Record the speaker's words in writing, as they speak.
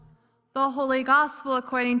The Holy Gospel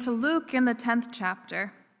according to Luke in the 10th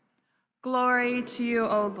chapter. Glory to you,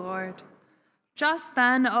 O Lord. Just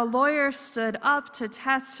then a lawyer stood up to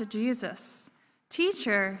test Jesus.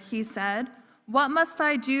 "Teacher," he said, "what must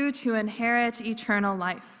I do to inherit eternal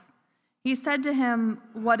life?" He said to him,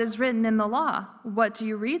 "What is written in the law? What do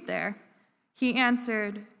you read there?" He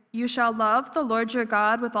answered, "You shall love the Lord your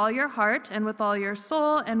God with all your heart and with all your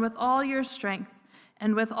soul and with all your strength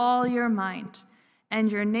and with all your mind, and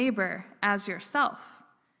your neighbor as yourself."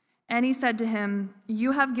 And he said to him,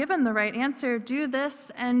 "You have given the right answer. Do this,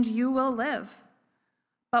 and you will live."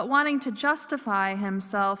 But wanting to justify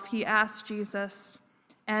himself, he asked Jesus,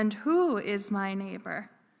 "And who is my neighbor?"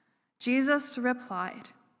 Jesus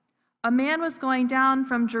replied, "A man was going down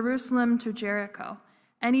from Jerusalem to Jericho,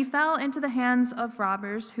 and he fell into the hands of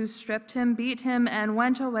robbers who stripped him, beat him, and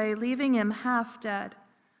went away, leaving him half dead.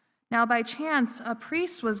 Now by chance a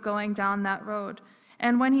priest was going down that road,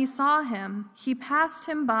 and when he saw him, he passed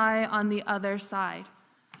him by on the other side.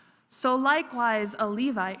 So likewise a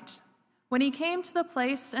Levite, when he came to the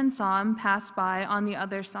place and saw him, passed by on the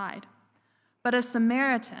other side. But a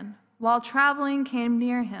Samaritan, while traveling, came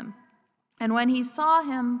near him, and when he saw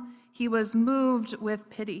him, he was moved with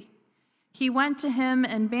pity. He went to him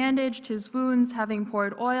and bandaged his wounds, having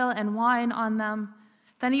poured oil and wine on them.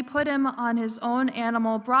 Then he put him on his own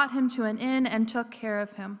animal, brought him to an inn, and took care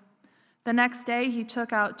of him. The next day he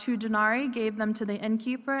took out 2 denarii, gave them to the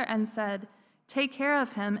innkeeper, and said, 'Take care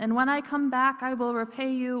of him, and when I come back I will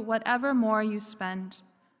repay you whatever more you spend.'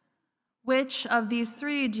 Which of these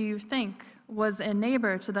 3 do you think was a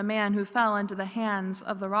neighbor to the man who fell into the hands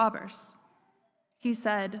of the robbers?" He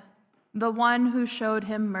said, "The one who showed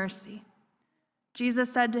him mercy."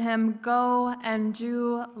 Jesus said to him, "Go and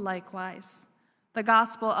do likewise." The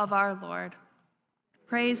gospel of our Lord.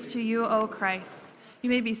 Praise to you, O Christ. You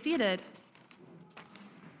may be seated.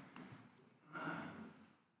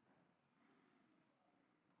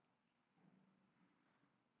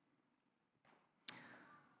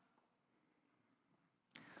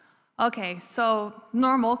 Okay, so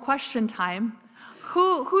normal question time.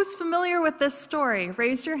 Who's familiar with this story?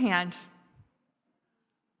 Raise your hand.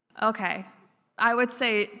 Okay, I would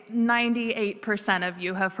say 98% of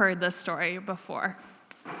you have heard this story before.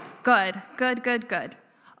 Good.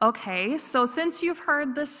 Okay, so since you've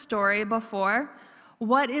heard this story before,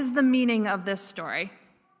 what is the meaning of this story?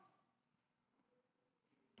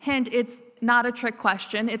 Hint, it's not a trick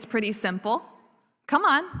question, it's pretty simple. Come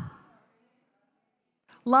on.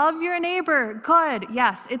 Love your neighbor. Good.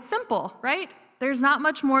 Yes, it's simple, right? There's not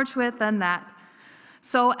much more to it than that.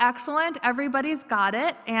 So excellent, everybody's got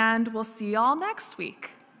it, and we'll see y'all next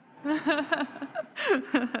week.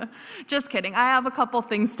 Just kidding, I have a couple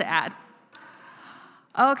things to add.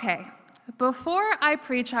 Okay, before I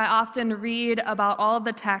preach, I often read about all of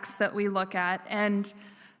the texts that we look at, and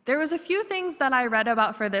there was a few things that I read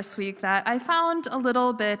about for this week that I found a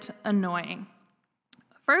little bit annoying.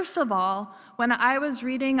 First of all, when I was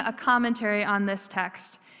reading a commentary on this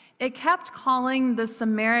text, it kept calling the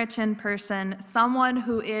Samaritan person someone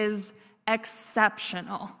who is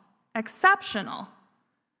exceptional. Exceptional.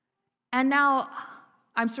 And now,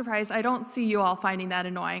 I'm surprised I don't see you all finding that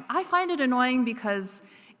annoying. I find it annoying because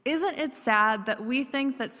isn't it sad that we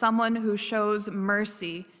think that someone who shows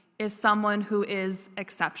mercy is someone who is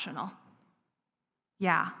exceptional?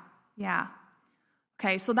 Yeah.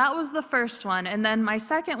 Okay, so that was the first one, and then my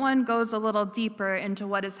second one goes a little deeper into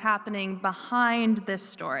what is happening behind this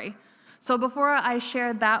story. So before I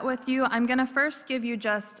share that with you, I'm going to first give you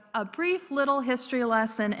just a brief little history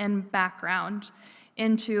lesson and background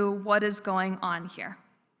into what is going on here.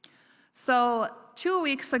 So 2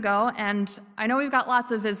 weeks ago, and I know we've got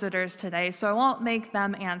lots of visitors today, so I won't make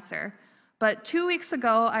them answer, but 2 weeks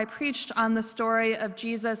ago I preached on the story of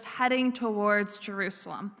Jesus heading towards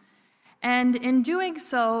Jerusalem. And in doing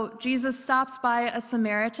so, Jesus stops by a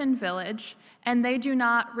Samaritan village, and they do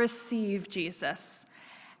not receive Jesus.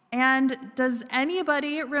 And does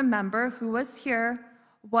anybody remember who was here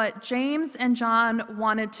what James and John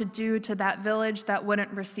wanted to do to that village that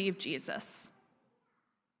wouldn't receive Jesus?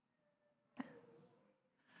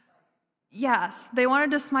 Yes, they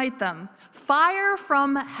wanted to smite them. Fire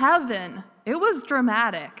from heaven. It was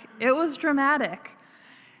dramatic.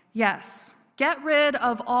 Yes. Get rid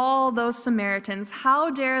of all those Samaritans.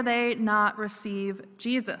 How dare they not receive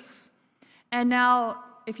Jesus? And now,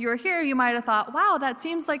 if you were here, you might have thought, wow, that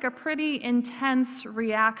seems like a pretty intense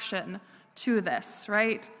reaction to this,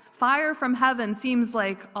 right? Fire from heaven seems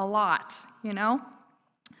like a lot, you know?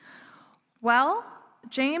 Well,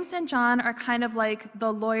 James and John are kind of like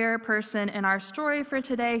the lawyer person in our story for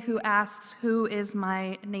today who asks, "Who is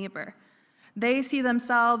my neighbor?" They see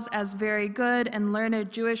themselves as very good and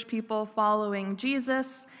learned Jewish people following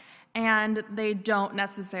Jesus, and they don't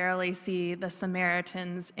necessarily see the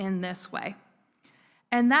Samaritans in this way.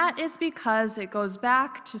 And that is because it goes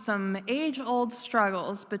back to some age-old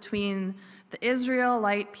struggles between the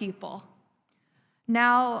Israelite people.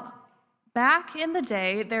 Now, back in the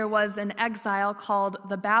day, there was an exile called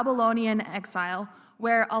the Babylonian exile,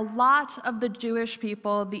 where a lot of the Jewish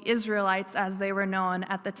people, the Israelites as they were known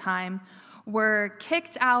at the time, were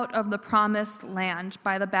kicked out of the promised land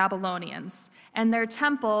by the Babylonians. And their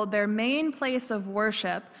temple, their main place of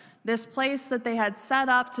worship, this place that they had set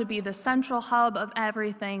up to be the central hub of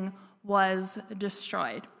everything, was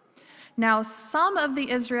destroyed. Now, some of the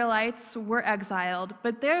Israelites were exiled,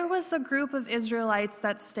 but there was a group of Israelites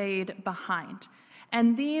that stayed behind.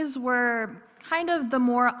 And these were kind of the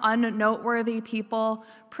more unnoteworthy people,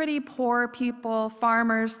 pretty poor people,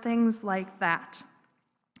 farmers, things like that.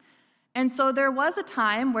 And so there was a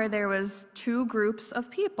time where there was two groups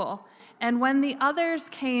of people. And when the others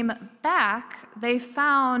came back, they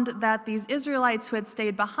found that these Israelites who had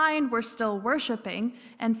stayed behind were still worshiping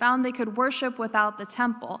and found they could worship without the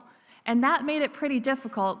temple. And that made it pretty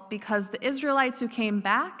difficult because the Israelites who came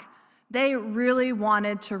back, they really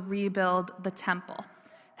wanted to rebuild the temple.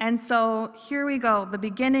 And so here we go, the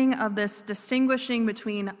beginning of this distinguishing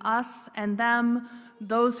between us and them,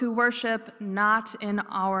 those who worship not in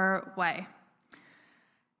our way.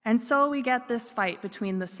 And so we get this fight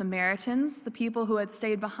between the Samaritans, the people who had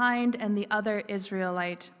stayed behind, and the other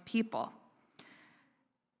Israelite people.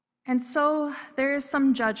 And so there is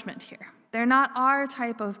some judgment here. They're not our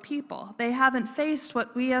type of people. They haven't faced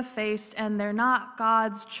what we have faced, and they're not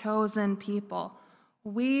God's chosen people.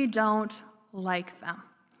 We don't like them.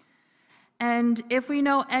 And if we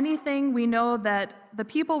know anything, we know that the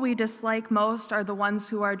people we dislike most are the ones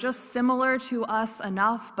who are just similar to us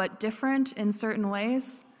enough, but different in certain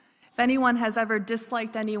ways. If anyone has ever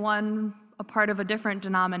disliked anyone a part of a different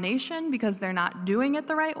denomination because they're not doing it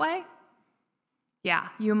the right way, yeah,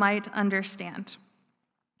 you might understand.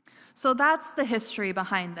 So that's the history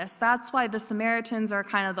behind this. That's why the Samaritans are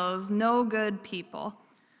kind of those no good people.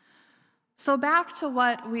 So back to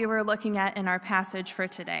what we were looking at in our passage for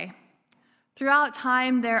today. Throughout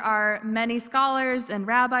time, there are many scholars and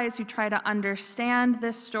rabbis who try to understand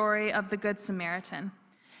this story of the Good Samaritan.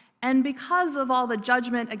 And because of all the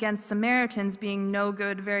judgment against Samaritans being no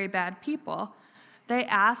good, very bad people, they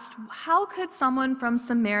asked, how could someone from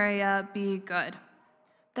Samaria be good?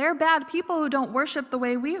 They're bad people who don't worship the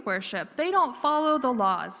way we worship. They don't follow the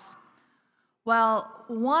laws. Well,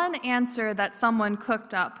 one answer that someone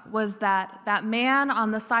cooked up was that man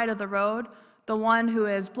on the side of the road, the one who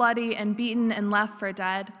is bloody and beaten and left for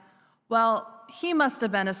dead, well, he must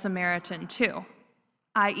have been a Samaritan too,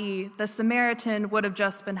 i.e., the Samaritan would have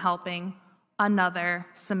just been helping another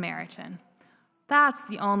Samaritan. That's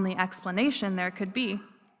the only explanation there could be,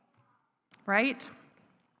 right?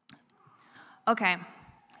 Okay,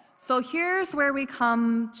 so here's where we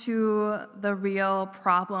come to the real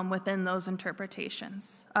problem within those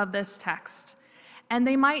interpretations of this text. And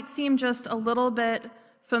they might seem just a little bit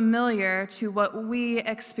familiar to what we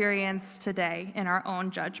experience today in our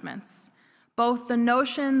own judgments. Both the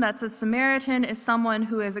notion that a Samaritan is someone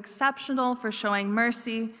who is exceptional for showing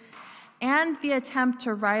mercy, and the attempt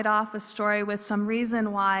to write off a story with some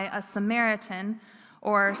reason why a Samaritan,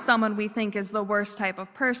 or someone we think is the worst type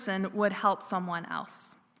of person, would help someone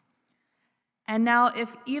else. And now,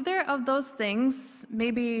 if either of those things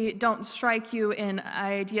maybe don't strike you in an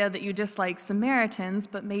idea that you dislike Samaritans,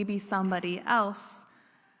 but maybe somebody else,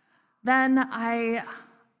 then I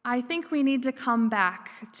think we need to come back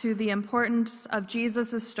to the importance of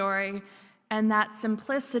Jesus' story and that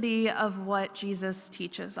simplicity of what Jesus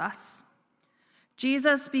teaches us.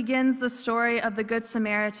 Jesus begins the story of the Good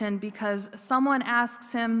Samaritan because someone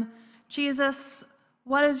asks him, Jesus,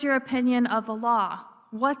 what is your opinion of the law?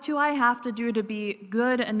 What do I have to do to be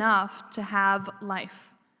good enough to have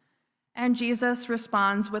life? And Jesus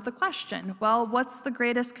responds with a question. Well, what's the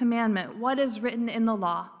greatest commandment? What is written in the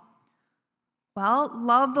law? Well,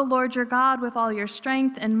 love the Lord your God with all your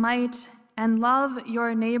strength and might, and love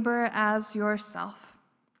your neighbor as yourself.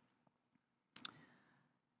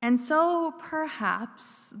 And so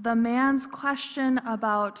perhaps the man's question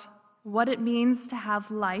about what it means to have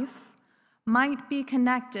life might be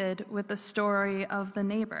connected with the story of the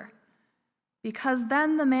neighbor, because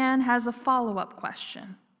then the man has a follow-up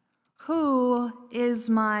question. Who is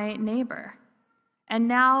my neighbor? And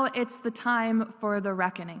now it's the time for the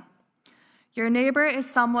reckoning. Your neighbor is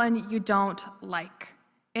someone you don't like.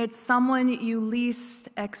 It's someone you least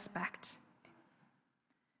expect.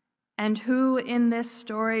 And who in this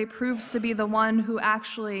story proves to be the one who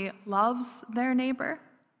actually loves their neighbor?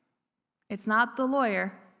 It's not the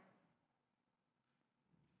lawyer.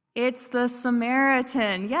 It's the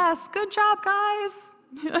Samaritan. Yes, good job, guys.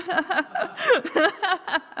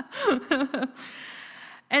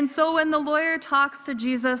 And so when the lawyer talks to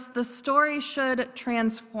Jesus, the story should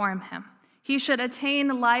transform him. He should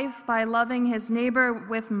attain life by loving his neighbor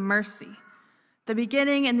with mercy. The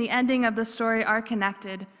beginning and the ending of the story are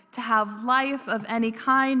connected. To have life of any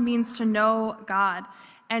kind means to know God,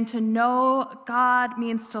 and to know God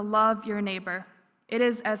means to love your neighbor. It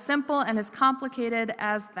is as simple and as complicated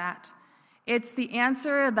as that. It's the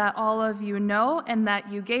answer that all of you know and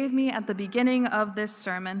that you gave me at the beginning of this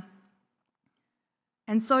sermon.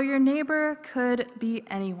 And so your neighbor could be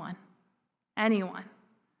anyone.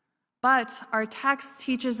 But our text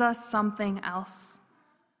teaches us something else.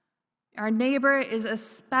 Our neighbor is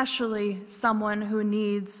especially someone who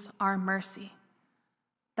needs our mercy.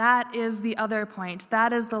 That is the other point.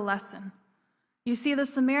 That is the lesson. You see, the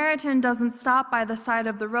Samaritan doesn't stop by the side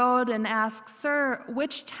of the road and ask, "Sir,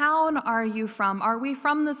 which town are you from? Are we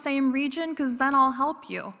from the same region? Because then I'll help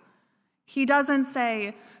you." He doesn't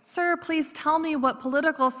say, "Sir, please tell me what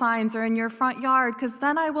political signs are in your front yard, because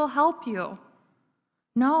then I will help you."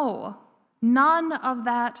 No, none of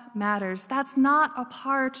that matters. That's not a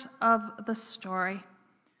part of the story.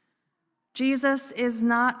 Jesus is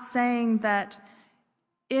not saying that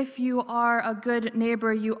if you are a good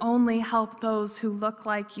neighbor, you only help those who look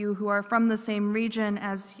like you, who are from the same region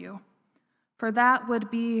as you, for that would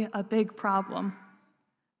be a big problem.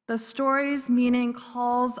 The story's meaning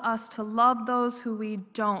calls us to love those who we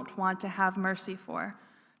don't want to have mercy for,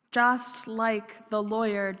 just like the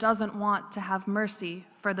lawyer doesn't want to have mercy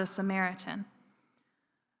for the Samaritan.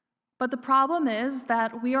 But the problem is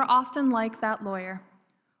that we are often like that lawyer.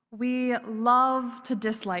 We love to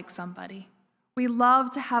dislike somebody. We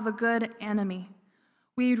love to have a good enemy.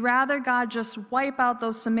 We'd rather God just wipe out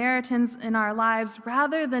those Samaritans in our lives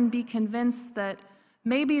rather than be convinced that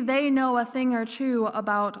maybe they know a thing or two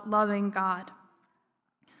about loving God.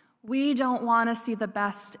 We don't want to see the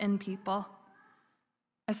best in people,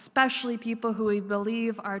 especially people who we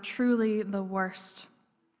believe are truly the worst.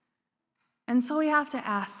 And so we have to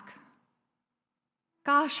ask,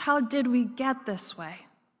 gosh, how did we get this way?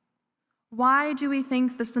 Why do we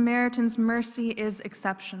think the Samaritan's mercy is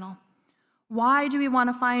exceptional? Why do we want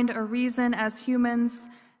to find a reason as humans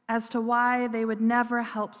as to why they would never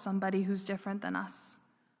help somebody who's different than us?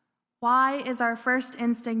 Why is our first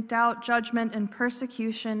instinct doubt, judgment, and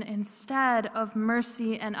persecution instead of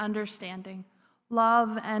mercy and understanding,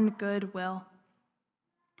 love and goodwill?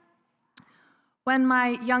 When my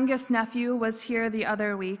youngest nephew was here the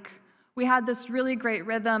other week, we had this really great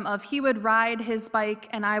rhythm of he would ride his bike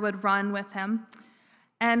and I would run with him.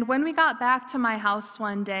 And when we got back to my house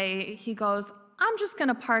one day, he goes, "I'm just going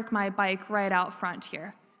to park my bike right out front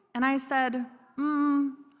here." And I said,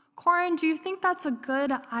 "Corin, do you think that's a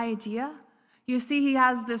good idea? You see, he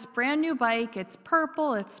has this brand new bike. It's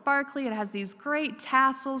purple, it's sparkly, it has these great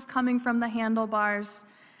tassels coming from the handlebars."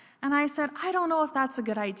 And I said, "I don't know if that's a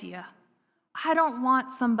good idea. I don't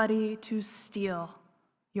want somebody to steal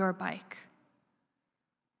your bike."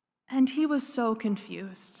 And he was so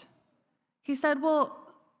confused. He said, "Well,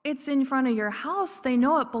 it's in front of your house. They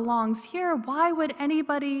know it belongs here. Why would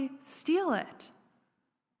anybody steal it?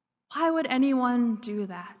 Why would anyone do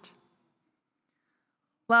that?"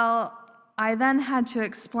 Well, I then had to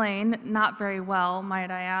explain, not very well,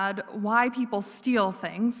 might I add, why people steal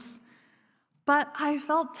things. But I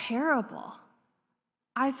felt terrible.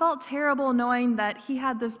 I felt terrible knowing that he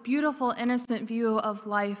had this beautiful, innocent view of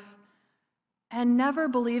life and never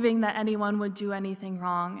believing that anyone would do anything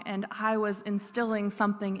wrong, and I was instilling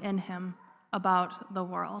something in him about the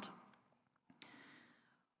world.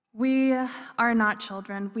 We are not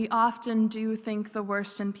children. We often do think the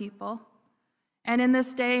worst in people. And in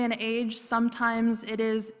this day and age, sometimes it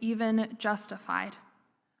is even justified.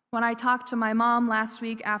 When I talked to my mom last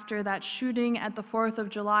week after that shooting at the 4th of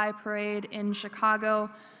July parade in Chicago,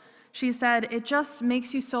 she said, "It just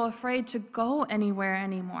makes you so afraid to go anywhere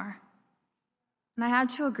anymore." And I had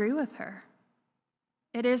to agree with her.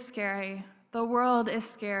 It is scary. The world is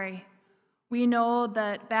scary. We know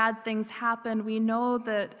that bad things happen. We know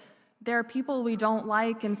that there are people we don't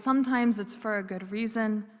like, and sometimes it's for a good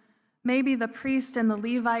reason. Maybe the priest and the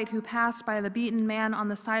Levite who passed by the beaten man on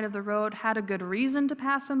the side of the road had a good reason to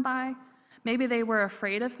pass him by. Maybe they were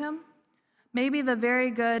afraid of him. Maybe the very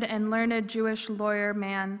good and learned Jewish lawyer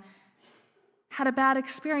man had a bad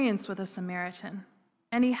experience with a Samaritan,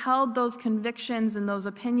 and he held those convictions and those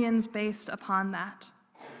opinions based upon that.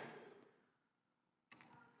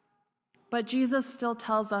 But Jesus still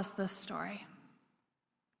tells us this story.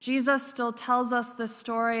 Jesus still tells us this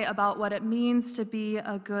story about what it means to be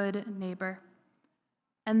a good neighbor.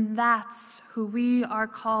 And that's who we are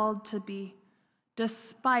called to be,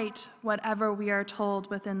 despite whatever we are told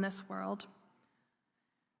within this world.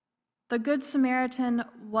 The Good Samaritan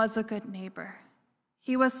was a good neighbor.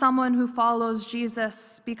 He was someone who follows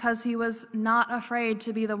Jesus because he was not afraid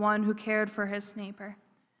to be the one who cared for his neighbor.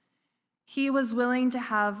 He was willing to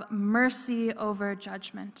have mercy over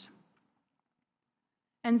judgment.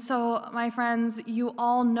 And so, my friends, you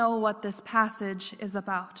all know what this passage is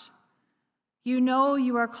about. You know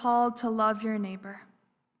you are called to love your neighbor.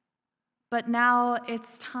 But now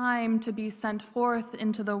it's time to be sent forth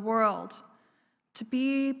into the world, to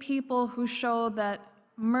be people who show that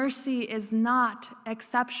mercy is not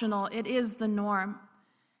exceptional, it is the norm.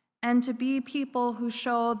 And to be people who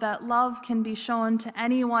show that love can be shown to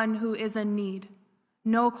anyone who is in need,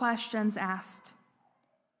 no questions asked.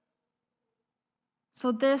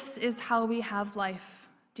 So this is how we have life,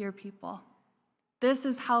 dear people. This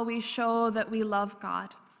is how we show that we love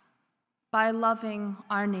God, by loving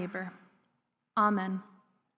our neighbor. Amen.